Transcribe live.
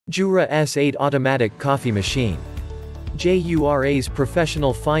JURA S8 Automatic Coffee Machine. JURA's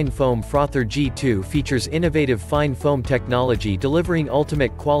professional fine foam frother G2 features innovative fine foam technology delivering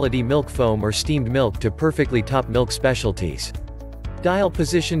ultimate quality milk foam or steamed milk to perfectly top milk specialties.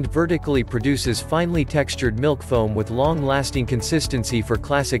 Dial-positioned vertically produces finely textured milk foam with long-lasting consistency for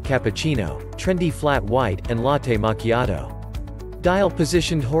classic cappuccino, trendy flat white, and latte macchiato.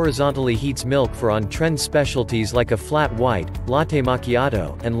 Dial-positioned horizontally heats milk for on-trend specialties like a flat white, latte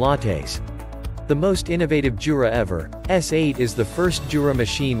macchiato, and lattes. The most innovative JURA ever, S8 is the first JURA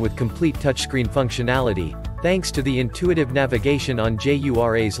machine with complete touchscreen functionality, thanks to the intuitive navigation on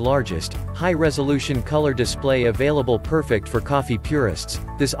JURA's largest, high-resolution color display available perfect for coffee purists.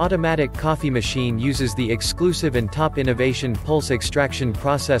 This automatic coffee machine uses the exclusive and top innovation pulse extraction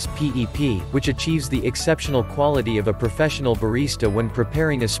process (PEP), which achieves the exceptional quality of a professional barista when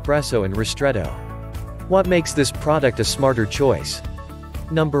preparing espresso and ristretto. What makes this product a smarter choice?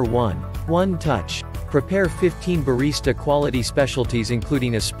 Number 1. One touch. Prepare 15 barista quality specialties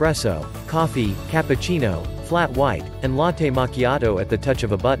including espresso, coffee, cappuccino, flat white, and latte macchiato at the touch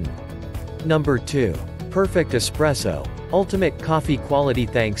of a button. Number 2. Perfect espresso. Ultimate coffee quality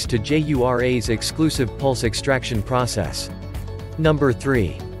thanks to JURA's exclusive pulse extraction process. Number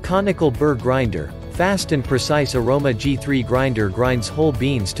 3. Conical burr grinder. Fast and precise aroma G3 grinder grinds whole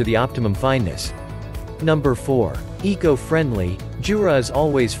beans to the optimum fineness. Number 4. Eco-friendly. JURA is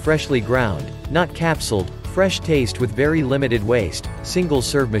always freshly ground, not capsuled, fresh taste with very limited waste,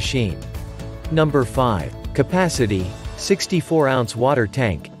 single-serve machine. Number 5. Capacity, 64-ounce water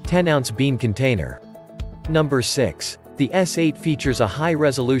tank, 10-ounce bean container. Number 6. The S8 features a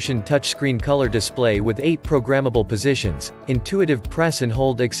high-resolution touchscreen color display with 8 programmable positions, intuitive press and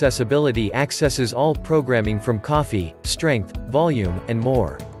hold accessibility accesses all programming from coffee, strength, volume, and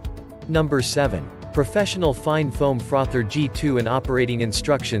more. Number 7. Professional fine foam frother G2 and operating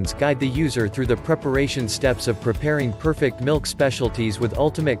instructions guide the user through the preparation steps of preparing perfect milk specialties with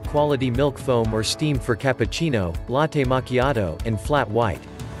ultimate quality milk foam or steamed for cappuccino, latte macchiato, and flat white.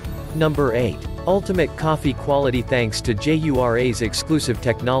 Number 8. Ultimate coffee quality thanks to JURA's exclusive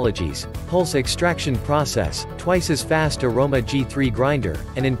technologies, pulse extraction process, twice as fast aroma G3 grinder,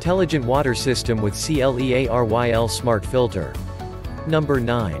 and intelligent water system with CLEARYL smart filter. Number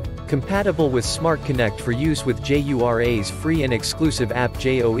 9. Compatible with Smart Connect for use with JURA's free and exclusive app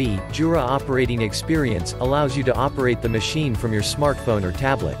JOE. JURA Operating Experience allows you to operate the machine from your smartphone or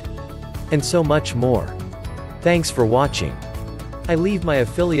tablet. And so much more. Thanks for watching. I leave my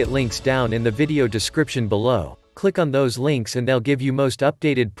affiliate links down in the video description below. Click on those links and they'll give you most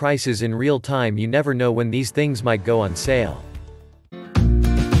updated prices in real time. You never know when these things might go on sale.